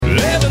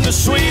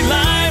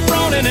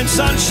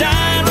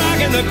sunshine,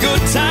 rocking the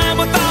good time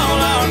with all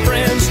our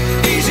friends.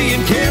 Easy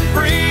and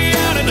carefree,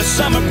 out in the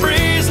summer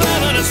breeze,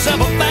 loving a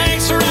simple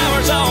things for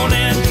hours on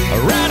end.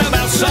 Right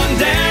about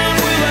sundown,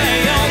 we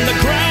lay on the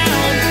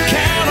ground,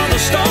 count on the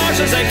stars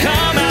as they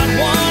come out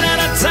one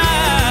at a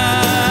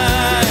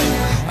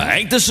time.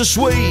 Ain't this a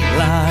sweet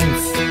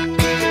life?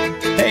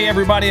 Hey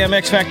everybody, I'm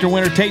X Factor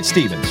winner Tate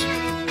Stevens,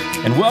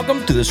 and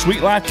welcome to the Sweet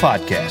Life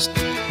Podcast,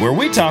 where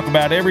we talk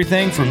about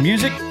everything from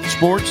music,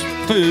 sports,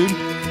 food,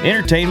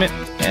 entertainment,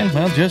 and,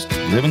 well, just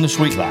living the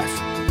sweet life.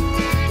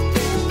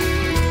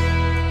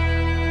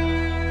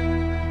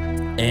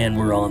 And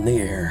we're on the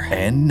air.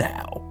 And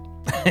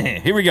now,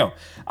 here we go.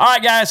 All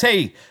right, guys.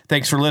 Hey,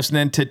 thanks for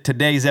listening to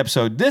today's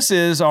episode. This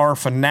is our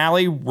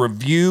finale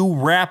review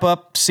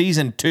wrap-up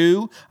season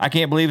 2. I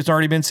can't believe it's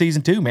already been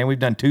season 2, man. We've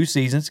done 2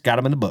 seasons, got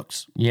them in the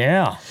books.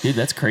 Yeah, dude,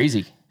 that's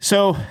crazy.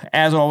 So,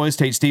 as always,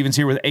 Tate Stevens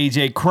here with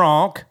AJ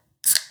Kronk.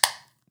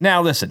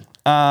 Now, listen,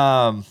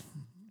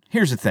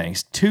 here's the thing.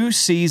 2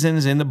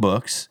 seasons in the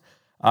books.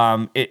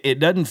 It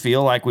doesn't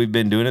feel like we've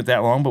been doing it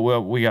that long, but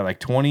we got like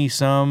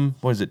 20-some,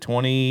 what is it,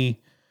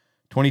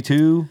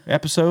 22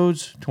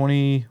 episodes?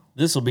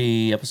 This will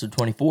be episode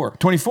 24.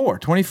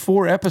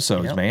 24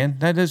 episodes, yep. Man.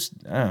 That is,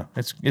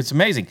 it's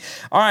amazing.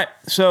 All right,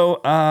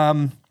 so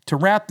to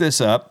wrap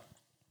this up,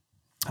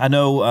 I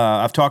know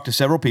I've talked to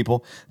several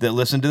people that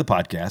listen to the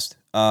podcast.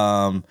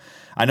 I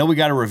know we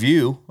got a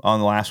review on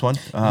the last one.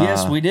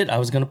 Yes, we did. I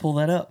was going to pull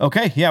that up.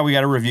 Okay, yeah, we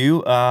got a review.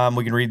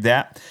 We can read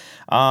that.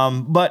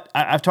 But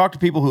I've talked to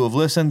people who have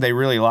listened. They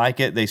really like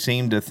it. They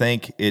seem to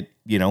think it's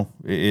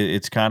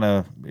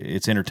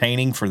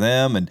entertaining for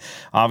them. And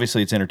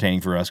obviously it's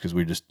entertaining for us because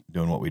we're just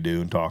doing what we do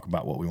and talk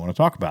about what we want to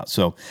talk about.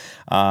 So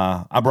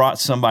I brought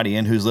somebody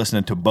in who's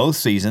listening to both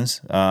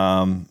seasons,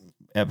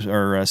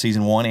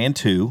 season 1 and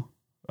 2.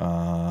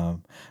 I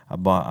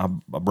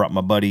brought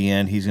my buddy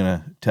in. He's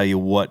going to tell you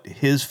what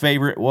his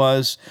favorite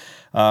was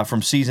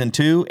from season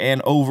 2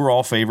 and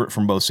overall favorite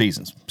from both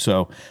seasons.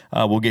 So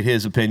we'll get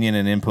his opinion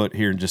and input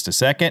here in just a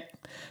second.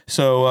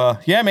 So,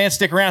 yeah, man,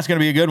 stick around. It's going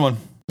to be a good one.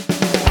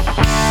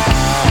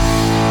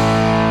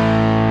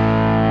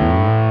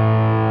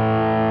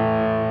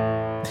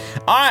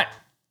 All right.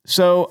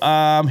 So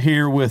I'm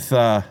here with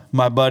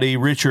my buddy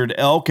Richard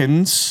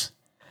Elkins.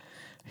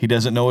 He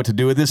doesn't know what to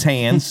do with his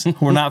hands.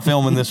 We're not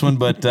filming this one,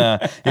 but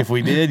if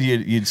we did,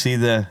 you'd see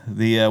the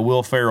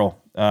Will Ferrell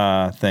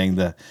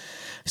thing.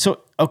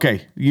 So,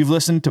 okay, you've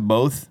listened to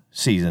both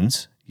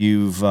seasons.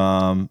 You've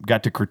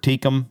got to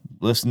critique them,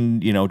 listen,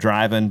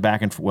 driving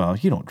back and forth. Well,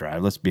 you don't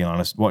drive, let's be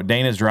honest. What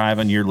Dana's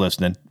driving, you're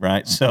listening,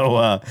 right?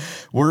 So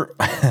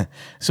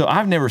so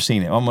I've never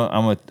seen it. I'm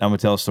gonna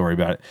tell a story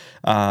about it.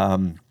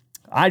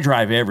 I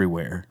drive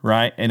everywhere,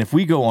 right? And if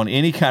we go on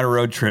any kind of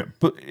road trip,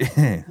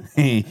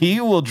 he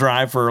will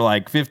drive for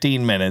like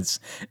 15 minutes,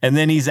 and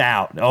then he's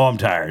out. Oh, I'm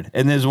tired.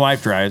 And then his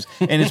wife drives,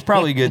 and it's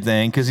probably a good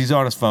thing because he's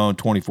on his phone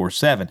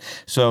 24/7.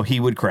 So he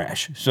would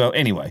crash. So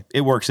anyway, it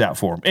works out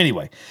for him.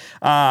 Anyway,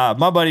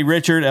 my buddy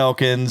Richard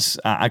Elkins,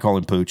 I call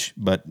him Pooch,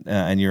 but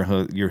and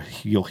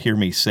you'll hear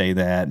me say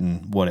that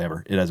and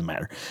whatever. It doesn't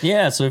matter.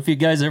 Yeah. So if you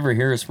guys ever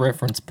hear us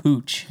reference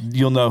Pooch,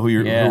 you'll know who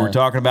we're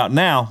talking about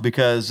now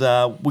because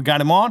we got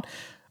him on.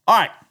 All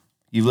right,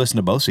 you've listened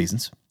to both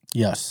seasons.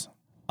 Yes.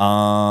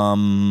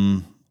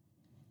 Overall,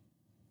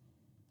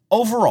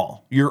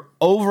 your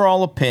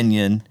overall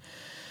opinion.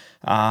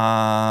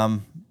 Your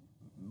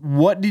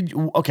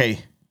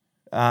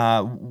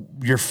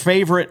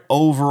favorite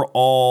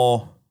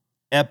overall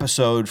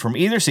episode from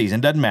either season,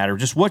 doesn't matter.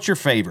 Just what's your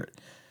favorite?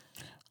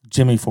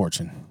 Jimmy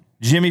Fortune.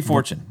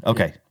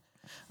 Okay.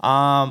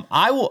 I'm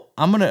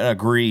going to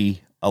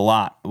agree a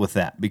lot with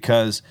that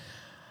because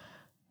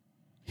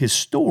his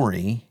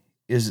story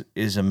is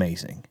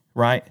amazing,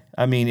 right?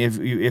 I mean, if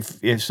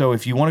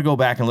you want to go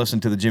back and listen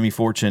to the Jimmy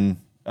Fortune,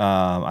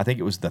 I think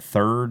it was the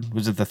third.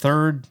 Was it the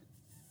third?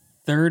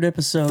 Third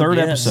episode.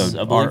 Episode.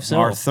 I believe so.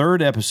 Our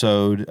third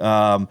episode.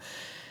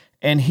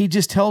 And he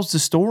just tells the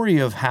story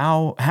of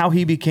how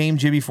he became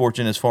Jimmy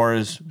Fortune as far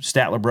as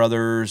Statler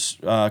Brothers,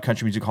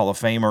 Country Music Hall of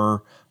Famer,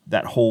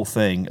 that whole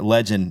thing,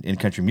 legend in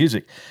country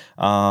music.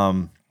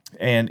 And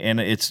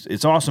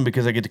it's awesome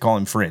because I get to call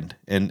him friend,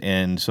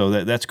 and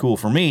so that's cool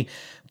for me.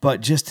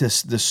 But just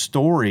the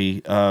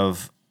story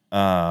of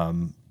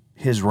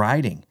his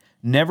writing.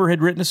 Never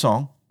had written a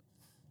song.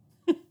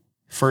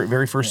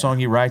 Very first song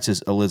he writes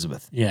is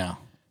Elizabeth. Yeah.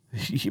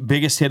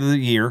 Biggest hit of the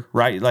year,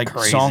 right? Like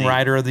crazy.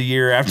 Songwriter of the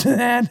year after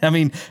that. I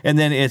mean, and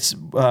then it's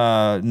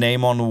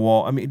Name on the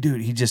Wall. I mean,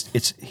 dude,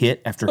 it's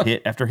hit after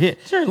hit after hit.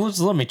 Sure,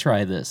 let me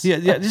try this.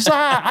 Yeah. Just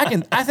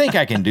I think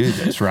I can do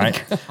this,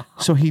 right?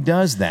 So he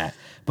does that.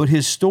 But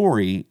his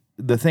story,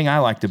 the thing I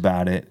liked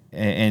about it,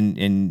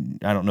 and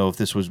I don't know if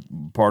this was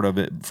part of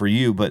it for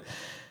you, but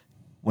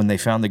when they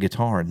found the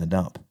guitar in the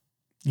dump.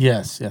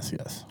 Yes.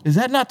 Is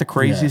that not the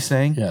craziest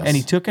thing? Yes. And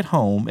he took it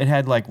home. It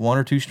had like 1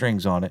 or 2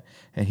 strings on it,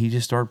 and he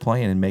just started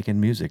playing and making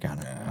music out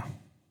of it. Yeah.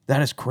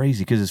 That is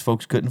crazy because his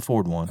folks couldn't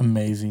afford one.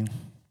 Amazing.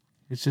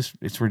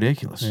 It's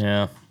ridiculous.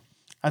 Yeah.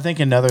 I think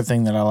another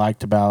thing that I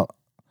liked about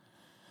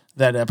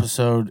that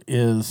episode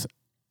is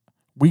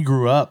we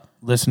grew up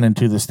listening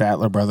to the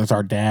Statler Brothers.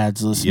 Our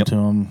dads listened Yep. to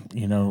them,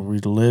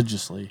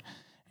 religiously.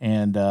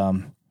 And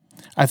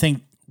I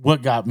think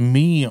what got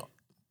me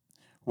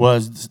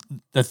was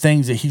the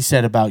things that he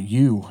said about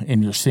you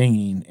and your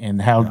singing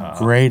and how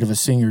great of a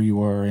singer you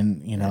were.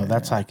 And,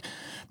 that's like,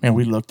 man,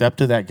 we looked up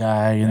to that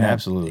guy. And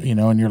Absolutely.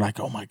 and you're like,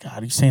 oh, my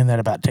God, he's saying that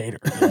about Tater.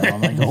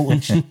 I'm like,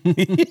 holy shit.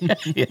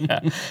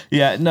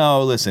 Yeah.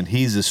 No, listen,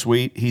 he's the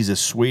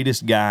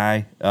sweetest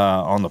guy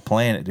on the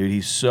planet, dude.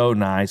 He's so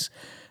nice.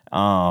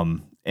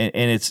 And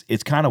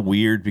it's kind of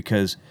weird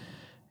because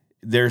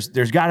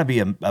there's got to be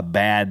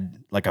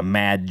a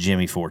mad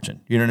Jimmy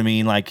Fortune. You know what I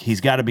mean? Like,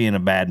 he's got to be in a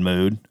bad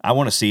mood. I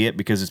want to see it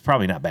because it's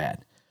probably not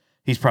bad.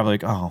 He's probably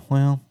like, oh,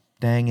 well,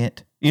 dang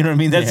it. You know what I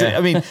mean? That's it.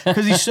 I mean,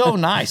 because he's so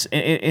nice,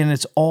 and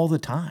it's all the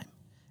time.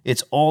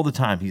 It's all the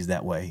time he's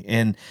that way.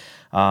 And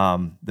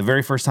the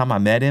very first time I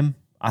met him,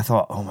 I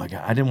thought, oh my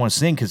God, I didn't want to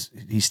sing because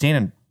he's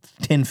standing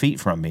 10 feet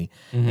from me,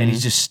 and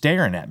he's just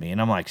staring at me.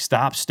 And I'm like,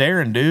 stop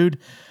staring, dude.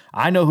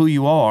 I know who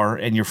you are,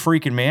 and you're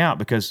freaking me out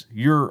because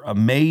you're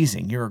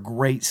amazing. You're a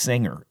great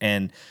singer.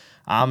 And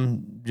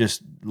I'm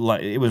just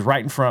like, it was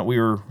right in front. We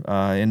were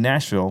in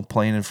Nashville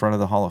playing in front of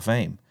the Hall of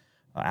Fame,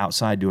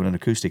 outside doing an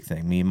acoustic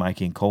thing, me and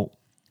Mikey and Colt.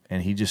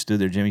 And he just stood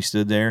there. Jimmy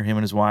stood there, him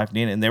and his wife,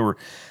 Nina, and they were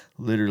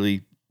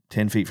literally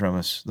 10 feet from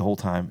us the whole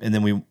time. And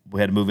then we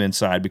had to move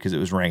inside because it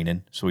was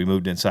raining. So we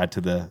moved inside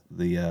to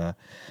the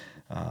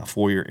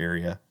foyer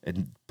area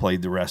and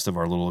played the rest of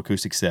our little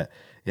acoustic set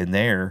in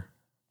there.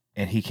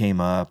 And he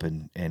came up,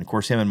 and of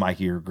course, him and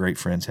Mikey are great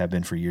friends, have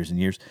been for years and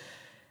years.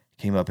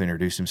 Came up,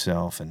 introduced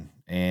himself,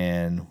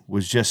 and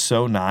was just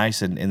so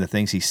nice. And the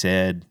things he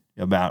said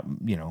about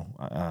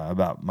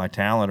about my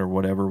talent or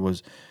whatever it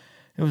was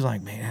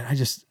like, man,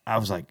 I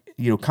was like,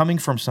 coming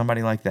from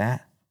somebody like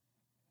that,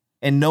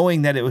 and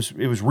knowing that it was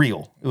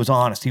real, it was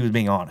honest. He was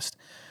being honest.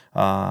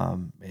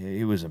 I'm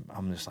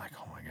just like,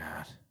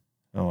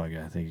 oh my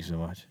God, thank you so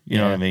much. You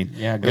know what I mean?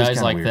 Yeah, It was guys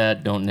kinda like weird.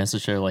 that don't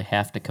necessarily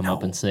have to come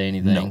up and say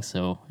anything. No.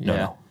 So, No, yeah.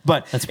 no.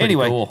 But That's pretty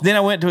anyway, cool. then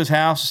I went to his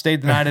house,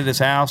 stayed the night at his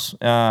house,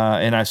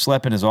 and I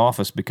slept in his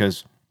office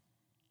because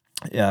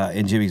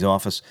in Jimmy's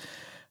office,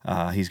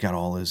 he's got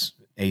all his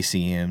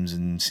ACMs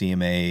and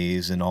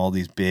CMAs and all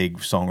these big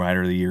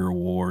Songwriter of the Year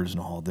awards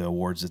and all the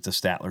awards that the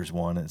Statlers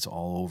won. And it's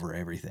all over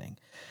everything.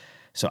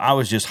 So I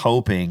was just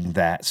hoping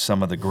that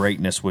some of the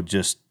greatness would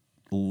just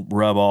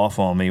rub off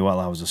on me while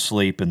I was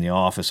asleep in the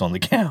office on the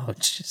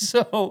couch.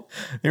 So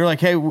they were like,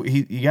 hey,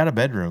 you got a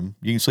bedroom.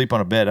 You can sleep on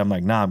a bed. I'm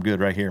like, nah, I'm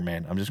good right here,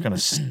 man. I'm just going to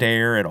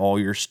stare at all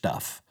your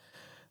stuff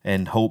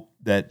and hope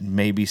that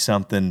maybe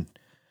something,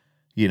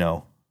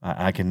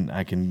 I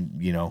can,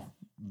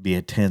 be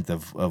a tenth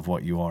of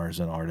what you are as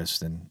an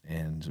artist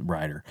and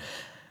writer.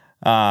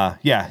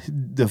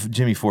 The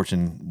Jimmy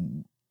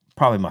Fortune,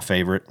 probably my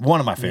favorite, one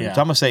of my favorites.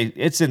 Yeah. I'm going to say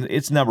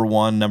it's number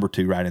one, number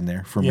two right in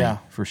there for me, Yeah.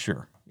 for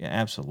sure. Yeah,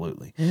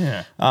 absolutely.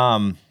 Yeah.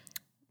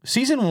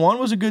 Season one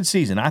was a good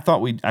season. I thought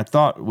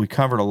we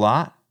covered a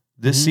lot.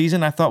 This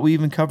season, I thought we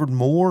even covered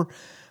more.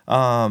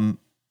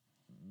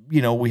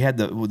 We had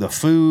the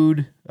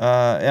food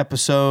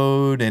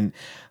episode, and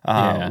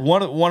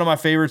one of my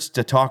favorites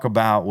to talk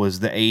about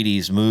was the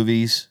 80s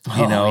movies.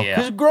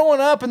 Because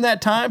growing up in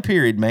that time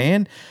period,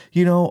 man,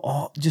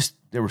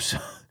 there were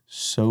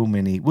so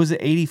many. Was it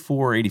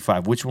 84 or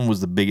 85? Which one was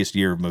the biggest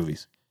year of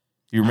movies?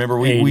 You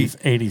remember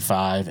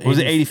 85. Was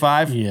it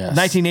 85? Yes.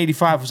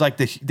 1985 was like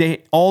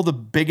all the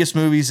biggest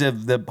movies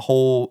of the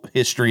whole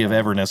history of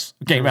Everness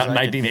came out in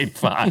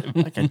 1985.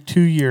 Like a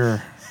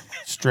 2-year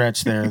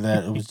stretch there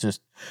that was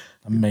just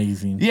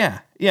amazing.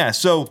 Yeah.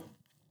 So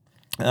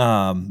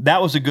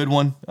that was a good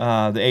one. The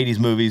 80s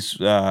movies,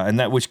 and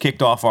that which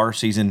kicked off our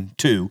season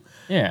 2.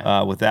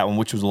 Yeah. With that one,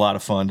 which was a lot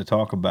of fun to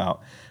talk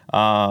about.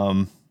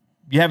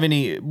 You have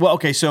any? Well,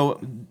 okay. So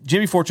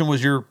Jimmy Fortune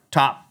was your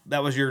top.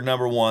 That was your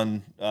number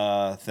one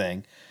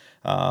thing.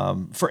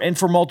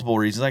 For multiple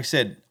reasons. Like I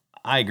said,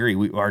 I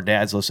agree. Our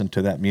dads listened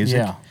to that music.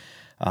 Yeah.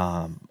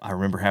 I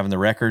remember having the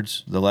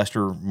records, the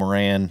Lester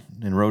Moran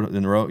and the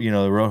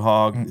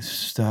Roadhog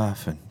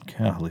stuff, and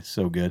golly, it's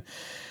so good.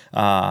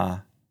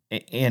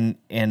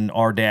 And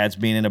our dads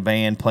being in a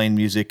band, playing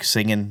music,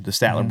 singing the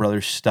Statler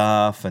Brothers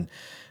stuff, and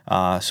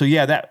so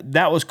yeah,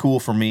 that was cool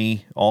for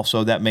me.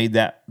 Also, that made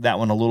that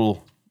one a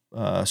little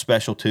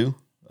special too.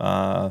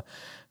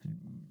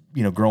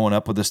 Growing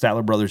up with the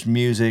Statler Brothers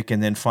music,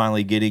 and then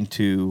finally getting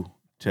to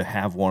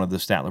have one of the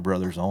Statler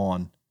Brothers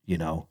on,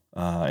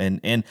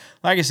 and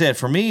like I said,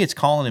 for me, it's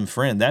calling him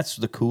friend. That's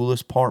the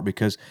coolest part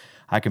because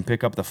I can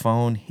pick up the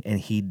phone and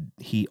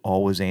he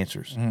always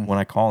answers. When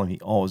I call him,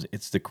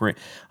 it's the correct.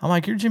 I'm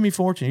like, you're Jimmy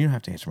Fortune. You don't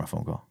have to answer my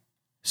phone call.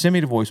 Send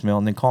me the voicemail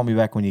and then call me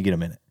back when you get a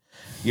minute.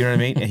 You know what I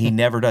mean? And he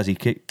never does.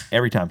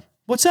 Every time.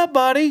 What's up,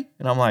 buddy?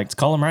 And I'm like, Let's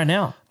call him right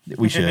now.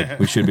 we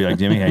should be like,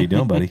 Jimmy, how you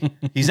doing, buddy?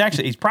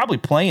 He's probably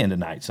playing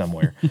tonight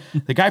somewhere.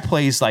 The guy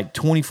plays like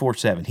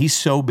 24/7. He's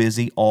so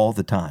busy all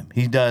the time.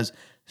 He does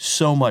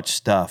so much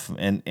stuff,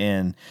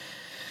 and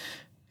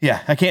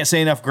yeah, I can't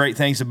say enough great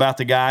things about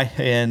the guy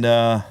and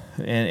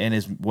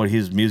what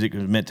his music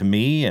has meant to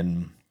me,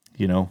 and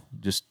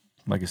just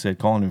like I said,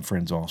 calling him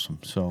friends awesome.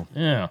 So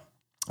Yeah.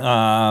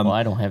 Well,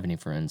 I don't have any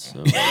friends.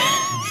 So.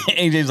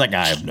 AJ's like,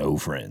 I have no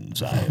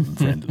friends. I am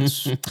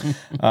friendless.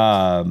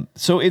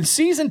 So in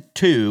season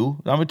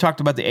 2, we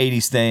talked about the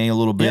 80s thing a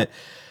little bit.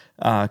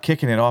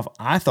 Kicking it off,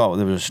 I thought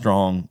that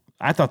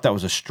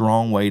was a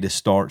strong way to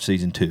start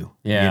season 2.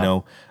 Yeah. You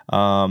know,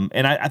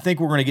 and I think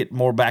we're going to get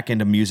more back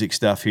into music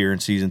stuff here in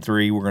season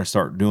 3. We're going to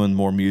start doing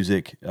more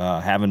music,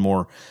 having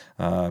more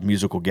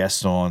musical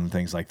guests on and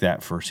things like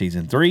that for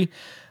season 3.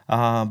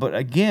 But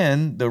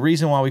again, the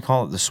reason why we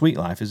call it the Sweet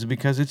Life is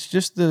because it's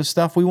just the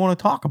stuff we want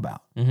to talk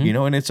about, you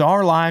know, and it's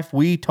our life.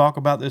 We talk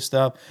about this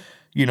stuff,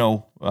 you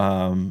know,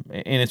 and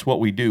it's what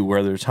we do,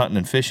 whether it's hunting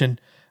and fishing,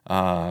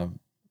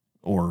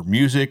 or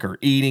music or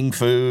eating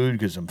food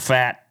because I'm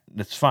fat.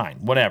 That's fine.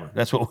 Whatever.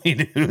 That's what we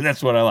do.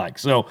 That's what I like.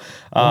 So,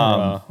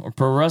 Or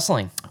pro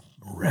wrestling.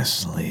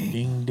 wrestling.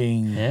 Ding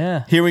ding.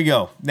 Yeah. Here we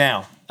go.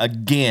 Now,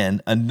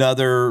 again,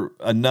 another,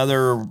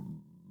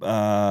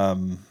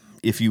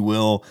 if you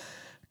will,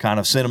 kind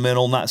of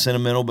sentimental, not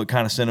sentimental, but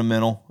kind of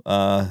sentimental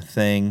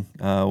thing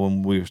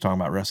when we was talking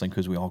about wrestling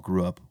because we all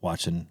grew up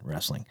watching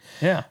wrestling.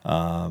 Yeah.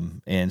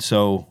 And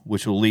so,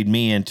 which will lead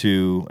me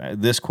into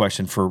this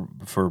question for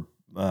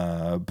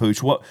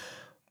Pooch. What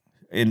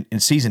in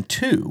season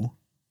 2?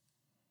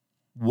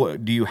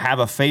 What do you have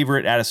a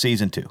favorite out of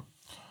season 2?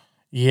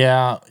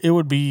 Yeah, it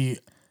would be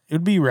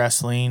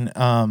wrestling.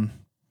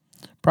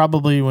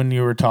 Probably when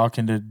you were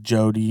talking to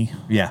Jody,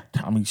 Yeah,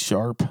 Tommy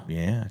Sharp.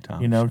 yeah,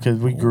 Tom. You know, because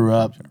we grew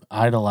up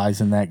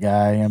idolizing that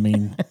guy. I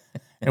mean,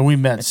 and we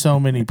met so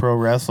many pro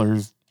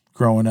wrestlers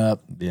growing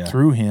up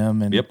through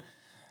him. And Yep.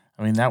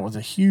 I mean, that was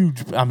a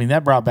huge. I mean,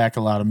 that brought back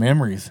a lot of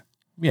memories.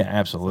 Yeah,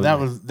 absolutely.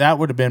 That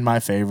would have been my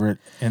favorite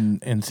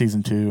in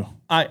season 2.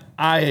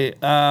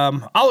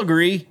 I'll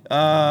agree.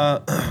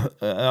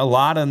 A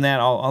lot on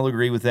that. I'll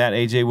agree with that.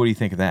 AJ, what do you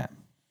think of that?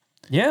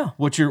 Yeah.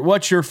 What's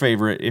your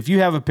favorite? If you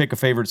have a pick a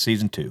favorite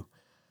season 2,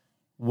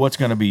 what's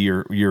going to be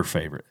your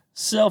favorite?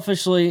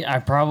 Selfishly, I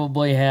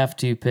probably have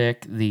to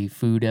pick the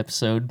food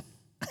episode.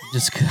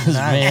 Just because,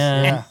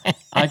 man,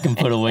 I can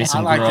put away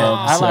some grub.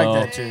 I so like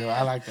that too.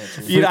 I like that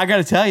too. You know, I got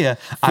to tell you,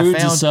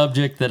 Food's a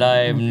subject that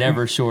I am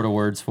never short of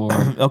words for.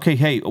 Okay,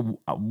 hey,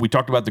 we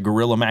talked about the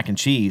Gorilla Mac and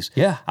Cheese.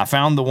 Yeah. I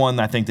found the one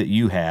I think that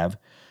you have,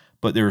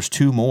 but there's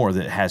 2 more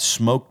that has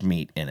smoked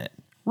meat in it.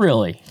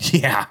 Really?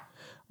 Yeah.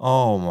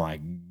 Oh my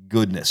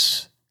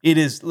goodness. It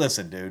is.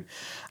 Listen, dude.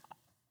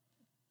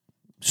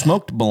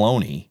 Smoked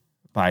bologna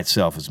by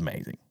itself is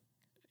amazing,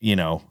 you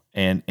know,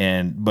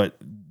 but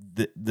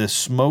the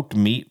smoked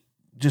meat,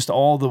 it's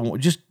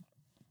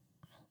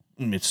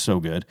so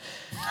good.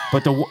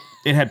 But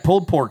it had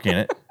pulled pork in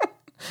it.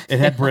 It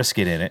had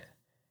brisket in it.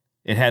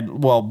 It had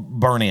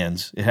burn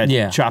ends. It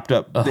had chopped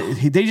up.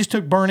 They just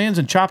took burn ends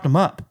and chopped them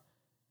up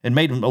and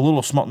made them a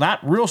little small, not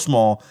real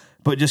small,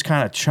 but just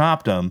kind of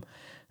chopped them.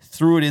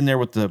 Threw it in there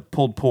with the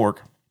pulled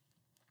pork.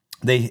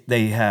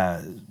 They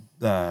had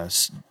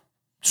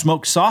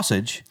smoked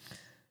sausage,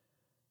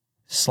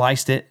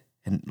 sliced it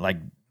and like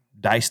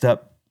diced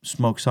up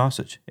smoked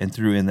sausage and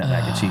threw in that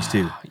mac and cheese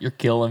too. You're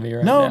killing me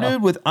right now. No,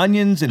 dude, with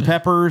onions and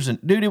peppers and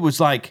dude, it was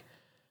like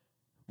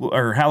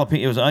jalapeno.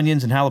 It was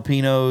onions and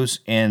jalapenos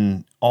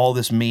and all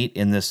this meat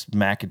in this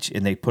mac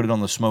and they put it on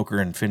the smoker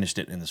and finished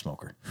it in the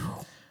smoker.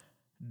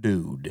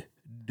 Dude,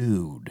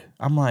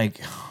 I'm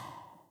like,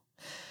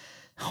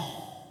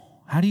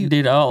 how do you?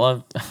 Dude,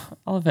 all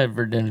I've had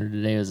for dinner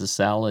today was a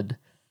salad.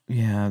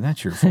 Yeah,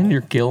 that's your fault.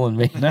 You're killing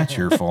me. That's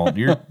your fault.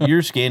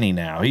 You're skinny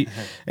now.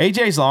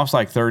 AJ's lost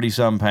like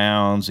 30-some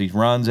pounds. He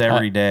runs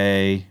every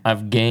day.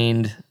 I've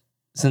gained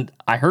since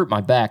I hurt my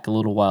back a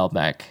little while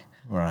back.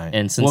 Right.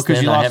 And since because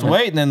then, you I lost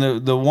weight, and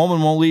then the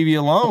woman won't leave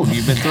you alone.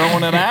 You've been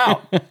throwing it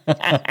out.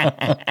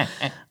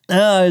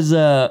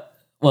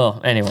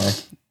 Anyway,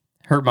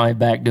 hurt my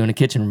back doing a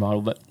kitchen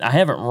remodel, but I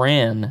haven't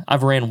ran.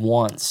 I've ran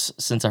once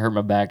since I hurt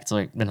my back. It's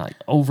been like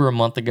over a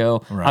month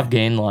ago. Right. I've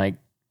gained like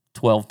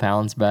 12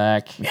 pounds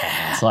back.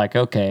 Yeah. It's like,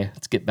 okay,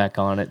 let's get back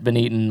on it. Been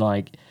eating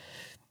like,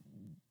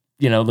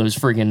 those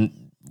freaking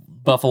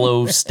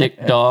buffalo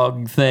stick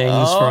dog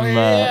things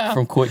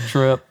from Quick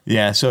Trip.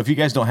 Yeah, so if you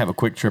guys don't have a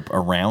Quick Trip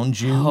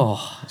around you,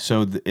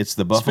 it's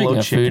the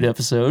buffalo Speaking chicken of food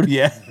episode.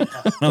 Yeah,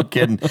 no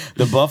kidding.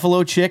 The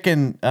buffalo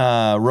chicken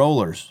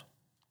rollers.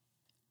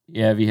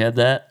 Yeah, have you had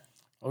that?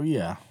 Oh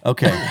yeah.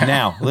 Okay,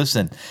 now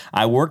listen.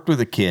 I worked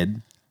with a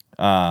kid,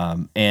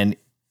 and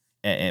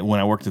when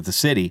I worked at the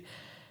city,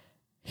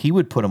 he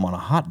would put them on a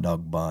hot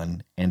dog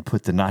bun and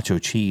put the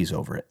nacho cheese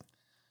over it.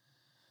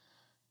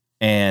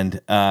 And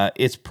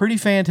it's pretty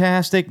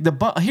fantastic.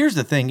 Here's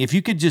the thing: if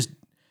you could just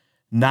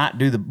not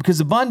do because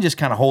the bun just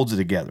kind of holds it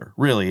together.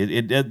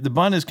 Really, the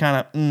bun is kind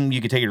of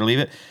you can take it or leave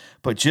it,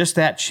 but just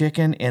that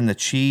chicken and the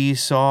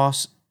cheese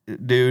sauce,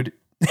 dude,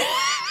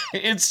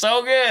 it's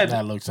so good.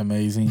 That looks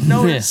amazing.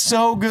 No, it's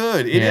so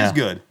good. It is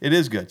good. It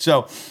is good.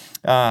 So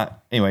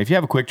anyway, if you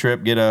have a Quick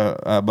Trip, get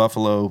a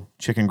buffalo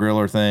chicken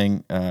griller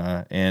thing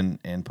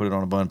and put it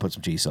on a bun. Put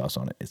some cheese sauce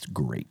on it. It's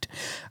great.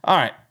 All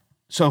right.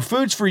 So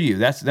foods for you.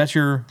 That's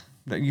your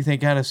that you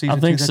think out of season I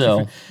think 2? That's your so.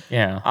 favorite?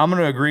 Yeah. I'm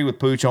going to agree with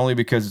Pooch only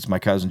because it's my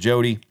cousin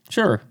Jody.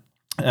 Sure.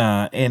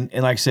 And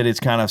like I said, it's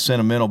kind of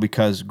sentimental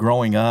because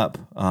growing up,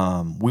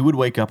 we would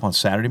wake up on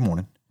Saturday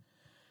morning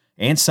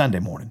and Sunday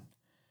morning,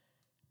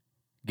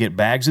 get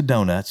bags of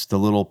donuts, the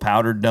little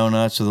powdered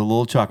donuts or the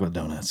little chocolate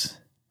donuts,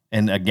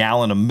 and a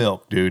gallon of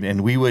milk, dude.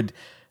 And we would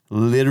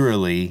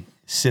literally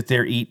sit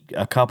there, eat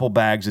a couple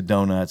bags of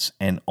donuts,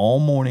 and all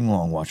morning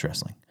long watch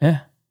wrestling. Yeah.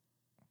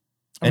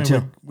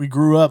 We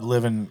grew up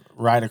living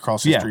right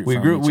across the street we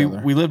from each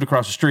other. we lived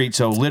across the street,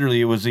 so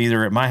literally it was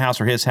either at my house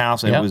or his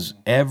house, and Yep. it was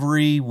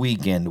every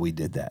weekend we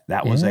did that.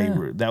 That was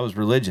that was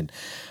religion.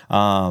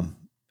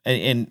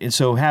 And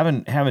so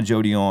having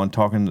Jody on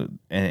talking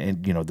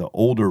and you know the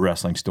older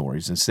wrestling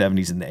stories in the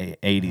 70s and the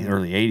 80s,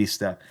 early 80s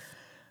stuff,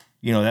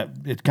 you know that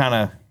it kind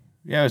of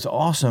it was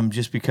awesome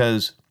just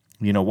because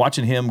you know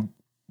watching him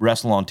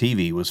wrestle on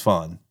TV was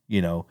fun,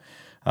 you know,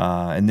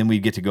 and then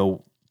we'd get to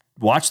go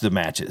watch the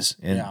matches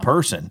in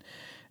person,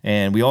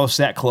 and we all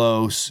sat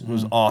close. It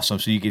was awesome,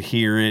 so you could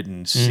hear it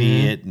and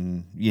see it,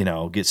 and you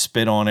know, get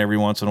spit on every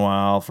once in a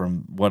while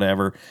from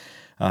whatever.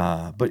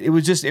 But it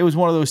was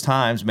one of those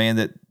times, man,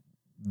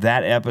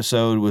 that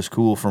episode was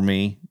cool for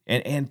me,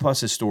 and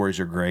plus his stories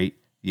are great,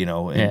 you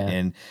know,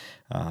 and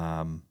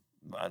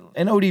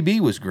ODB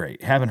was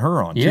great having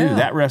her on too. Yeah.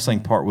 That wrestling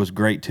part was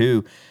great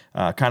too.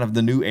 Kind of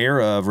the new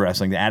era of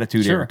wrestling, the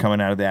Attitude Era, coming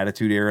out of the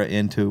Attitude Era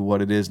into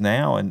what it is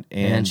now, and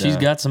she's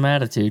got some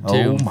attitude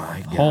too. Oh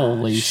my god,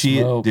 Holy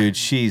smoke, dude!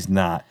 She's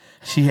not.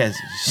 She has.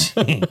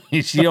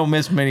 She don't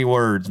miss many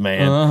words,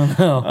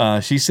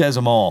 man. She says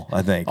them all.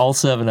 I think all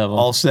 7 of them.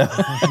 all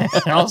 7,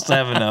 all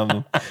 7 of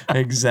them,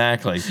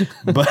 exactly.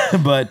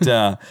 But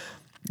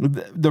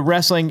the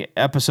wrestling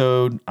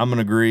episode, I'm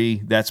gonna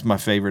agree. That's my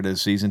favorite of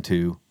season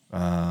 2.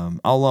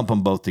 I'll lump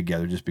them both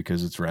together just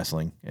because it's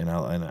wrestling,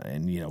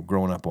 and you know,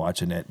 growing up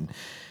watching it,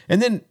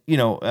 and then you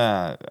know,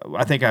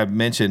 I think I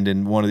mentioned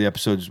in one of the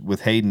episodes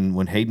with Hayden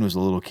when Hayden was a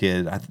little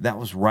kid. That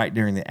was right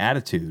during the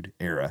Attitude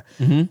Era,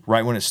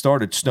 right when it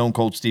started. Stone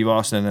Cold Steve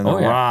Austin and The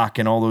Rock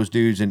and all those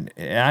dudes, and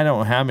I don't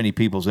know how many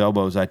people's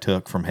elbows I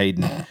took from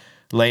Hayden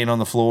laying on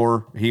the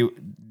floor.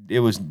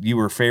 You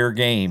were fair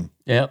game.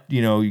 Yep.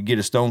 You know, you get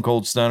a Stone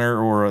Cold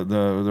Stunner or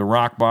the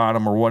rock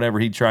bottom or whatever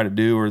he'd try to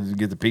do, or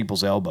get the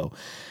people's elbow.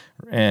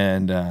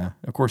 And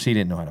of course, he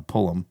didn't know how to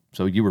pull them,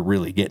 so you were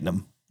really getting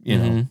them. You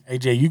know,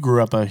 AJ, you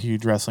grew up a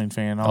huge wrestling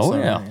fan.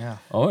 Also.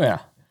 Oh yeah.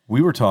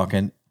 we were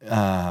talking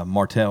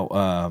Martel.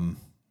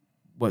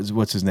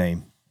 What's his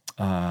name?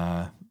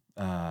 Martel.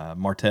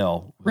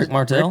 Rick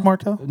Martel. Rick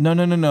Martel?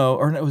 No.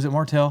 Or was it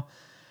Martel?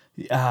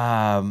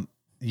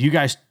 You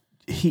guys,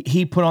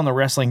 he put on the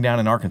wrestling down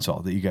in Arkansas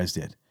that you guys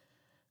did.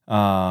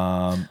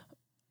 Oh,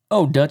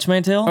 Dutch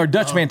Mantel. Or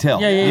Dutch Mantel.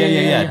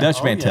 Yeah.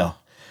 Dutch Mantel.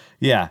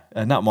 Yeah,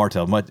 not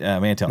Martel,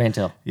 Mantel.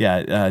 Mantel.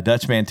 Yeah,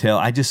 Dutch Mantel.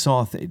 I just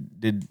saw.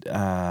 Did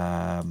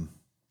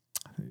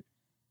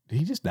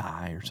he just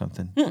die or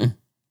something?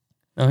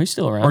 No, he's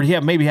still around. Or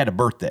maybe had a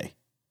birthday.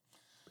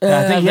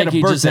 I think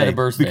he just had a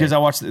birthday because I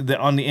watched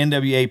on the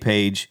NWA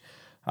page.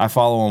 I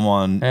follow him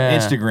on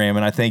Instagram,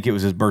 and I think it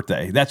was his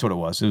birthday. That's what it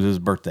was. It was his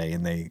birthday,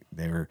 and they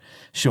were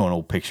showing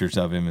old pictures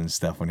of him and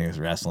stuff when he was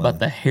wrestling. But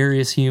the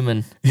hairiest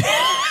human.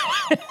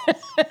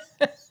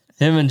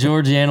 Him and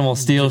George Animal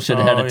Steel should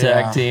have had a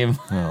tag team.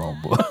 Oh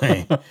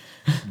boy.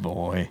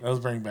 Those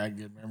bring back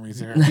good memories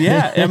there.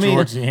 Yeah, I mean,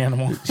 George the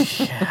Animal.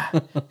 Yeah,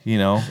 you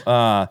know,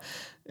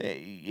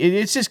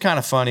 it's just kind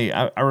of funny.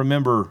 I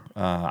remember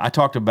I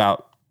talked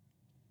about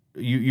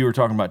you were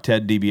talking about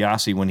Ted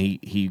DiBiase when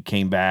he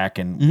came back,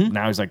 and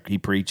now he's like he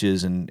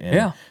preaches and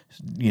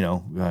you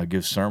know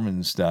gives sermons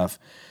and stuff.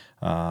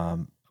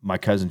 My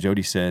cousin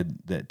Jody said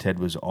that Ted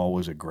was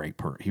always a great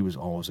he was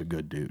always a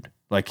good dude.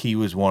 Like he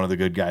was one of the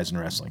good guys in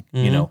wrestling.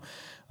 You know,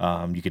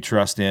 you could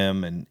trust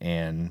him,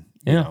 and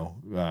you know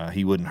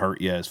he wouldn't hurt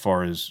you as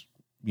far as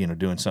you know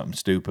doing something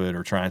stupid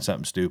or trying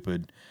something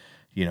stupid.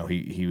 You know,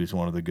 he was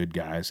one of the good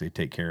guys. They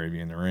take care of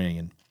you in the ring,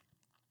 and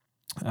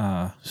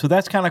so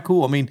that's kind of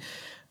cool. I mean,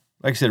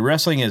 like I said,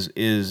 wrestling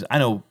is I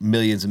know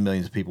millions and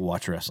millions of people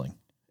watch wrestling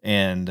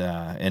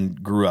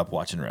and grew up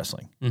watching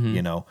wrestling.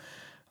 You know,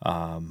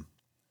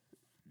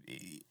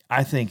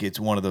 I think it's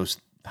one of those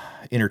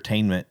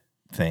entertainment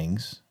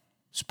things,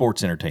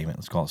 sports entertainment.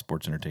 Let's call it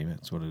sports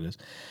entertainment. That's what it is.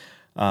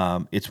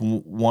 It's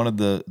one of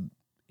the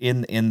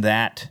in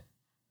that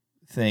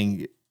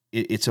thing.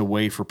 It's a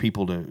way for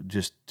people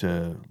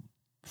to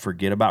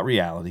forget about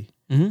reality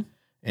and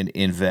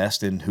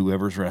invest in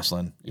whoever's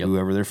wrestling,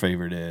 whoever their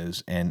favorite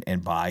is,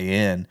 and buy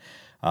in.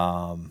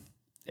 And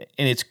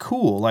it's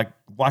cool. Like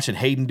watching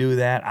Hayden do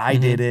that. I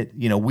did it.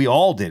 You know, we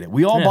all did it.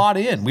 We all bought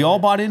in. We all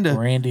bought into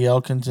Randy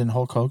Elkins and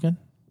Hulk Hogan.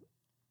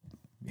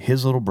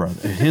 His little brother,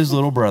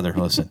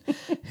 listen,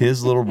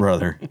 his little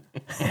brother,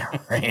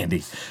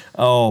 Randy.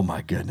 Oh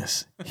my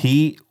goodness.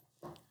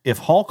 If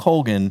Hulk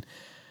Hogan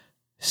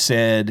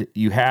said,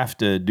 you have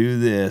to do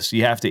this,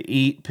 you have to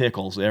eat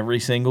pickles every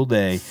single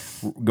day,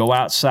 go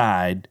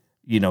outside,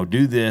 you know,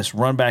 do this,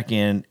 run back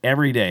in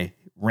every day,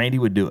 Randy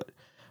would do it.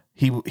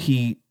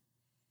 It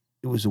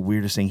was the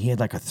weirdest thing. He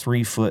had like a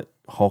 3-foot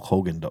Hulk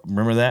Hogan.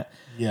 Remember that?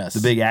 Yes.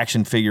 The big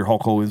action figure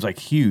Hulk Hogan was like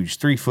huge,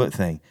 3-foot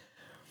thing.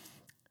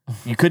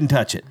 You couldn't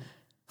touch it,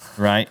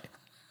 right?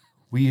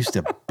 We used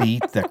to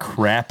beat the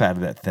crap out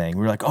of that thing.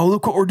 We were like, oh,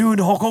 look what we're doing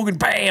to Hulk Hogan.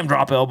 Bam,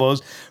 drop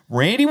elbows.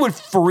 Randy would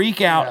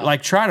freak out,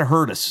 like try to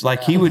hurt us.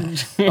 Like he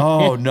would,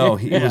 oh no.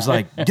 He was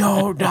like,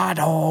 no, not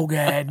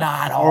Hogan,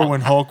 not Hogan. Or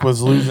when Hulk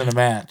was losing a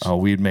match. Oh,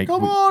 we'd make.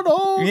 Come on,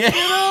 Hulk. Yeah.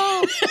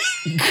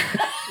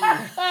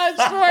 I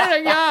swear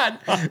to God.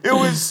 It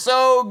was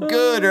so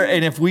good.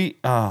 And if we,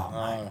 oh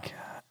my God.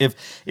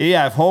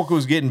 If Hulk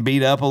was getting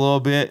beat up a little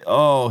bit,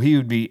 he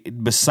would be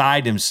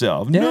beside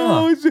himself. Yeah.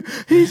 No,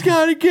 he's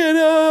got to get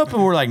up.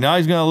 And we're like, no,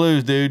 he's going to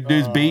lose, dude.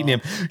 Dude's beating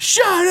him.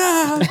 Shut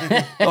up.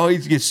 He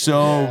gets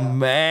so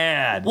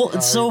mad. Well,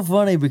 it's so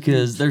funny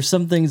because there's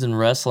some things in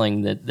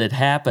wrestling that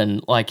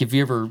happen. Like if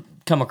you ever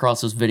come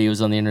across those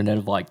videos on the internet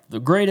of like the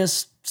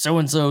greatest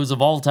so-and-sos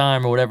of all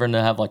time or whatever, and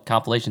they have like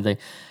compilation thing.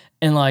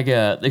 And like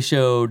they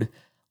showed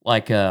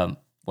like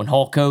when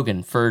Hulk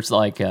Hogan first,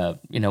 like,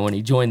 when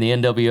he joined the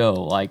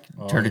NWO, like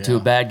turned into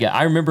a bad guy.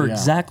 I remember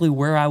exactly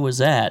where I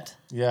was at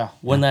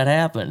when that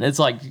happened. It's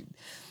like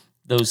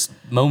those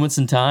moments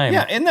in time.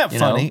 Yeah, isn't that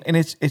funny? know? And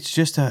it's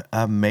just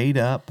a made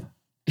up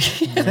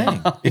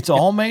thing. It's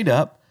all made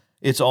up.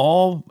 It's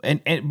all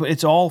but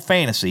it's all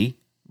fantasy.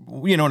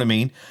 You know what I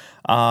mean?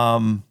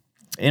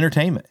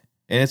 Entertainment,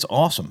 and it's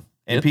awesome,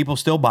 and people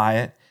still buy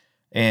it.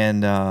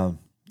 And I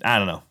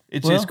don't know.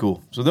 It's just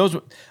cool. So those,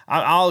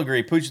 I'll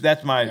agree. Pooch,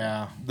 that's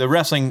my the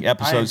wrestling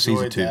episode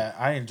season 2.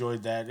 I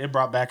enjoyed that. It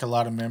brought back a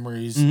lot of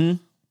memories.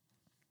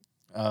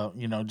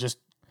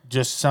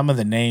 Just some of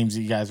the names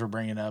you guys were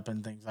bringing up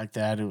and things like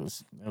that. It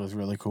was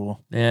really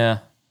cool.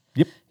 Yeah.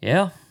 Yep.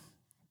 Yeah.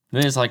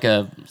 It's like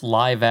a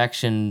live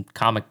action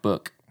comic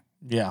book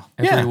Yeah.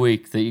 every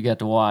week that you got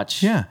to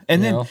watch. Yeah,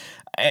 and then know?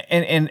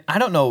 and I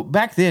don't know.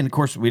 Back then, of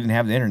course, we didn't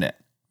have the internet.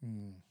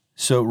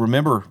 So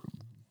remember,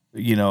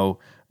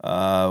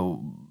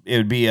 it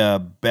would be a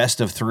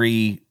best of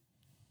 3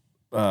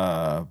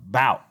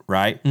 bout,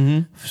 right?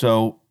 Mm-hmm.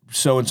 So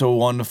and so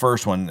won the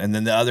first one, and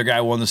then the other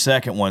guy won the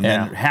second one.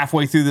 Yeah. Then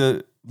halfway through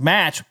the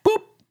match,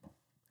 boop,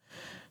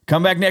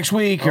 come back next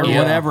week or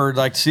whatever,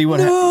 like see what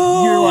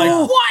you're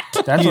like.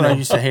 What? That's what I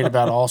used to hate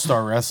about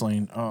All-Star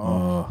Wrestling.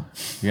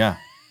 Yeah.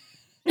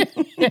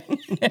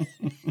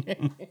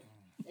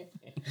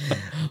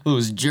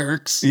 Those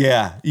jerks.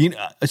 Yeah.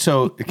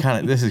 So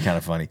this is kind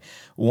of funny.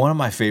 One of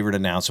my favorite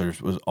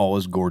announcers was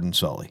always Gordon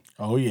Sully.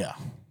 Oh, yeah.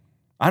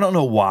 I don't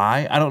know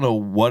why. I don't know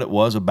what it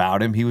was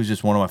about him. He was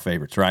just one of my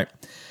favorites, right?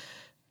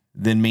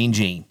 Then Mean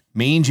Gene.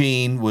 Mean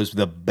Gene was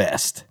the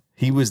best.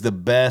 He was the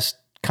best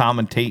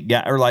commentate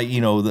guy, or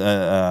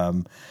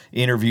the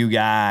interview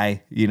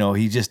guy.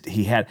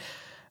 He had.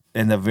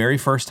 And the very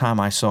first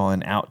time I saw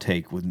an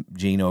outtake with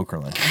Gene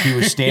Okerlund, he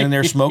was standing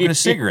there smoking a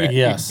cigarette.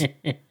 Yes.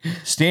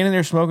 Standing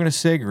there smoking a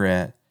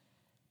cigarette,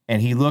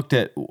 and he looked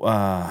at,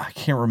 I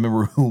can't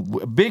remember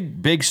who,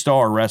 big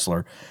star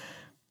wrestler,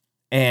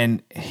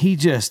 and he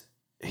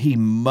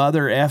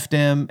mother effed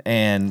him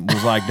and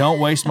was like, don't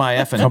waste my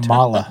effing time.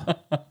 Kamala.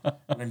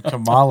 When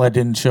Kamala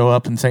didn't show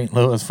up in St.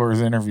 Louis for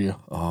his interview.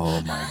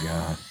 Oh, my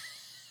God.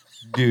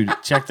 Dude.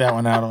 Check that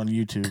one out on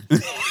YouTube.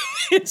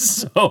 It's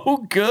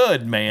so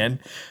good, man.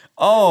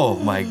 Oh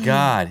my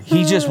God.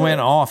 He just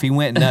went off. He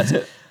went nuts.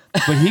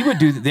 But he would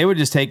they would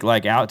just take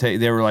like outtake.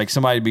 They were like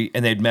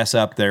and they'd mess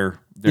up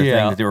their thing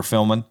that they were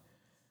filming.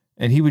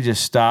 And he would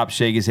just stop,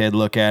 shake his head,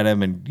 look at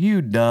him, and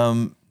you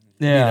dumb.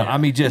 Yeah.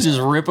 Just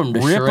rip them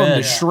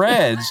to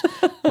shreds.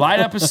 Light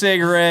up a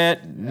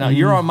cigarette. No,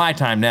 you're on my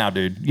time now,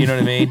 dude. You know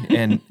what I mean?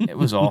 And it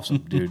was awesome,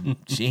 dude.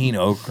 Gene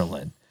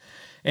Okerlund.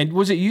 And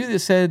was it you that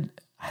said,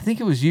 I think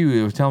it was you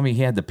that was telling me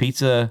he had the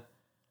pizza.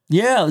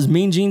 Yeah, it was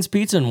Mean Gene's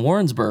Pizza in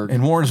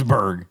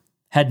Warrensburg.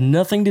 Had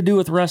nothing to do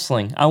with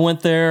wrestling. I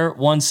went there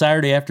one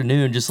Saturday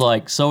afternoon, just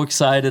like so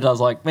excited. I was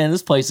like, man,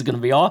 this place is going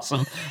to be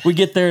awesome. We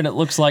get there and it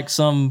looks like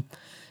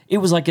it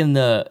was like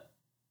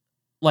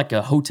like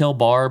a hotel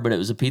bar, but it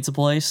was a pizza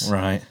place.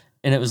 Right.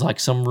 And it was like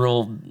some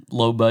real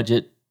low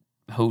budget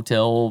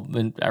hotel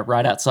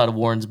right outside of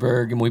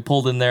Warrensburg. And we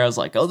pulled in there. I was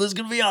like, oh, this is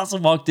going to be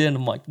awesome. Walked in.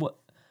 I'm like,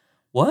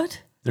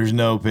 what? There's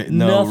no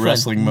Nothing,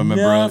 wrestling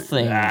moment,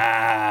 nothing.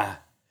 Brother.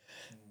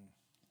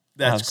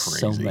 That's crazy.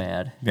 So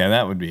mad. Yeah,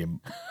 that would be.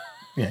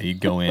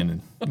 You'd go in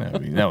and that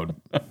would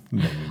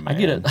make me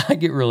mad. I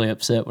get really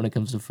upset when it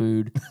comes to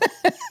food.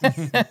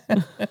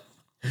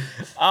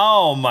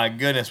 Oh my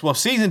goodness! Well,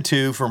 season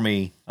 2 for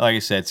me, like I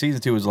said,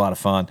 season 2 was a lot of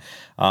fun.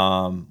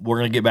 We're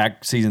gonna get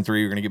back season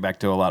 3. We're gonna get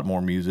back to a lot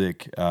more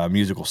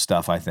musical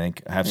stuff. I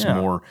think have some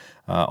more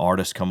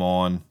artists come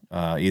on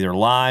either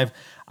live.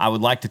 I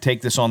would like to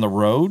take this on the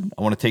road.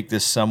 I want to take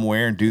this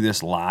somewhere and do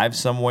this live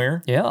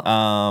somewhere.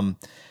 Yeah.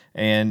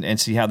 And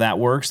see how that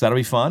works. That'll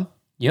be fun.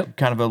 Yep.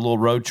 Kind of a little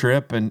road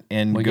trip and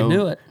we can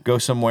do it. Go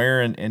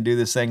somewhere and do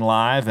this thing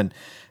live and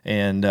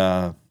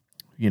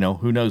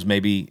who knows,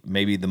 maybe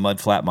the Mud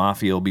Flat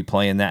Mafia will be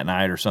playing that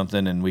night or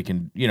something, and we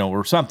can,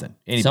 or something.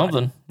 Anybody.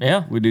 Something.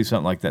 Yeah. We do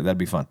something like that. That'd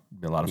be fun.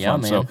 It'd be a lot of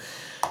fun. Man. So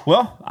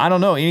Well, I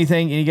don't know.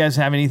 Anything? You guys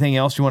have anything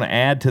else you want to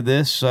add to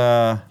this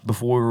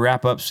before we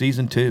wrap up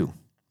season 2?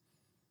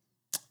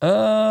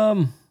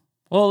 Well,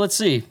 let's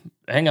see.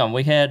 Hang on.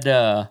 We had.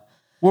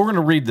 We're going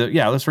to read the.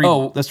 Yeah, let's read.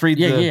 Let's read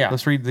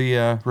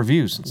the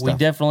reviews and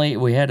stuff.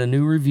 We had a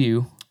new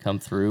review come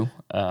through.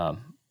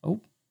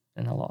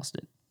 And I lost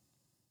it.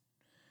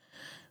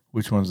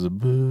 Which one's the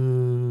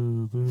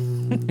boo?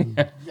 You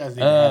guys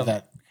need to have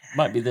that.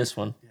 Might be this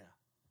one. Yeah.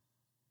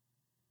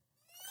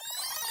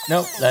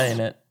 Nope, that ain't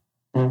it.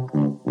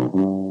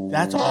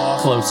 That's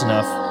awesome. Close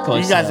enough. Do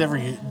you guys ever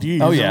use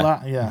them a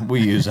lot? Yeah.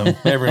 We use them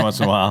every once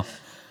in a while.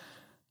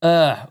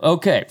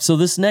 Okay, so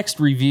this next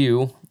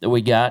review that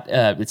we got,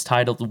 it's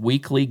titled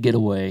Weekly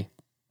Getaway.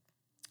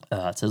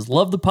 It says,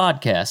 love the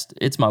podcast.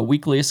 It's my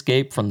weekly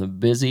escape from the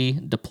busy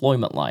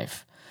deployment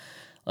life.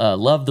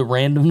 Love the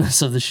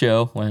randomness of the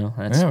show. Well,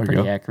 that's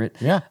pretty accurate.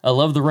 Yeah. I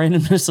love the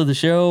randomness of the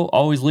show.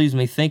 Always leaves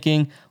me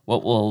thinking,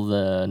 what will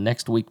the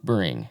next week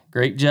bring?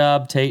 Great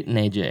job, Tate and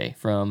AJ,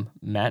 from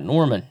Matt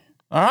Norman.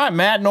 All right,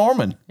 Matt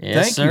Norman.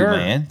 Yes, Thank sir. you,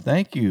 man.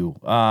 Thank you.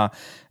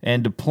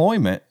 And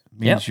deployment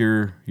means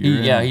you're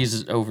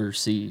he's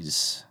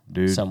overseas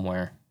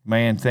somewhere.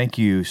 Man, thank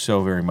you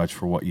so very much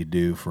for what you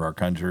do for our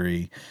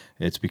country.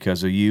 It's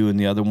because of you and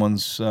the other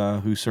ones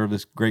who serve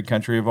this great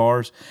country of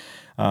ours.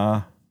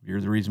 You're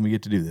the reason we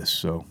get to do this.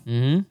 So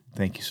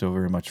thank you so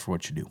very much for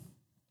what you do.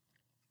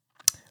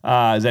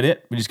 Is that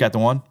it? We just got the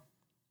one?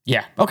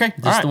 Yeah. Okay.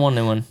 Just the one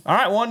new one. All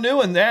right, one new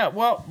one. Yeah,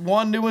 well,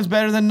 one new one's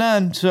better than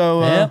none.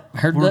 So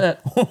heard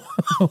that.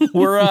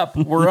 We're up.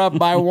 We're up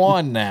by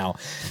one now.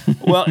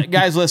 Well,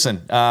 guys,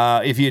 listen.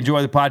 If you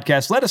enjoy the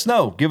podcast, let us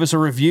know. Give us a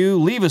review.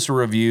 Leave us a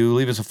review.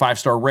 Leave us a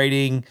 5-star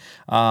rating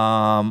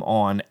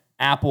on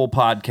Apple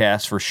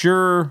Podcasts for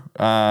sure.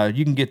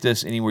 You can get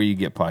this anywhere you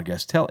get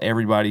podcasts. Tell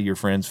everybody, your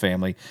friends,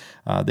 family,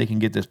 they can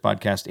get this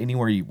podcast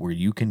anywhere where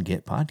you can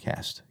get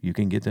podcasts. You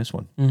can get this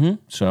one.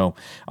 So,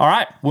 all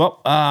right.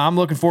 Well, I'm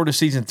looking forward to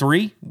season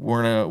 3.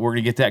 We're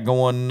gonna get that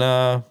going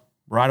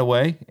right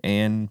away.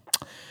 And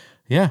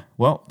yeah,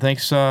 well,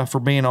 thanks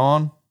for being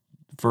on,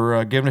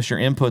 for giving us your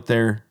input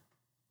there,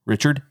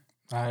 Richard.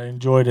 I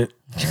enjoyed it.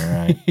 All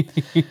right.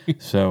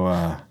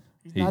 So.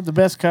 He's not the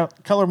best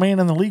color man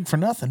in the league for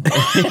nothing.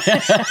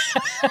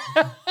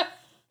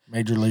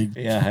 Major league.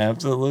 Yeah,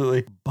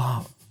 absolutely.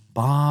 Bob,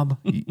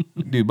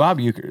 dude, Bob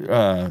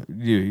Uecker,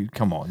 dude,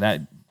 come on,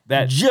 that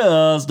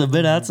just a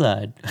bit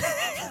outside.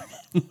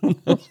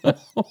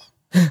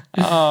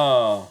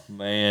 Oh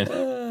man,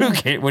 who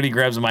cares when he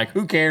grabs the mic?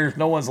 Who cares?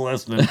 No one's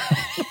listening.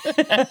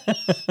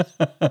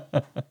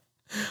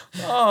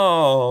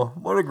 Oh,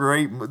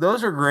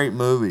 those are great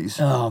movies.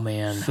 Oh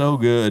man, so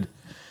good.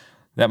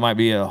 That might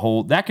be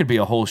that could be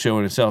a whole show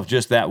in itself.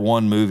 Just that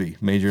one movie,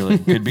 Major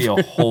League, could be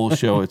a whole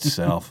show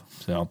itself.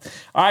 So,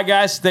 all right,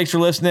 guys, thanks for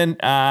listening.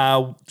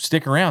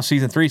 Stick around.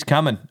 Season 3's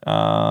coming.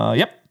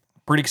 Yep,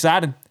 pretty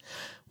excited.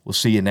 We'll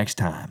see you next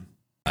time.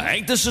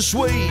 Ain't this a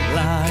sweet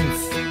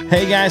life?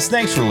 Hey, guys,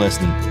 thanks for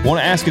listening.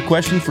 Want to ask a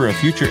question for a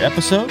future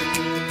episode?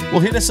 Well,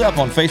 hit us up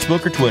on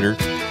Facebook or Twitter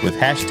with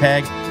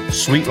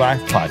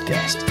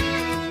 #SweetLifePodcast.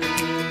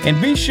 And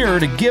be sure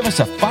to give us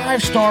a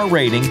 5-star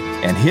rating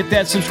and hit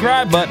that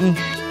subscribe button.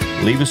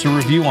 Leave us a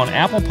review on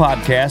Apple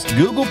Podcasts,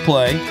 Google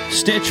Play,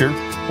 Stitcher,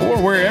 or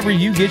wherever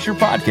you get your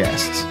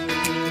podcasts.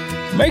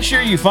 Make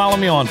sure you follow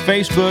me on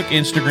Facebook,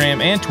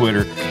 Instagram, and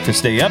Twitter to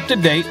stay up to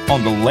date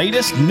on the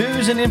latest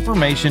news and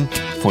information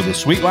for the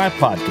Sweet Life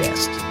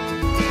Podcast.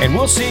 And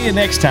we'll see you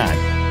next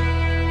time.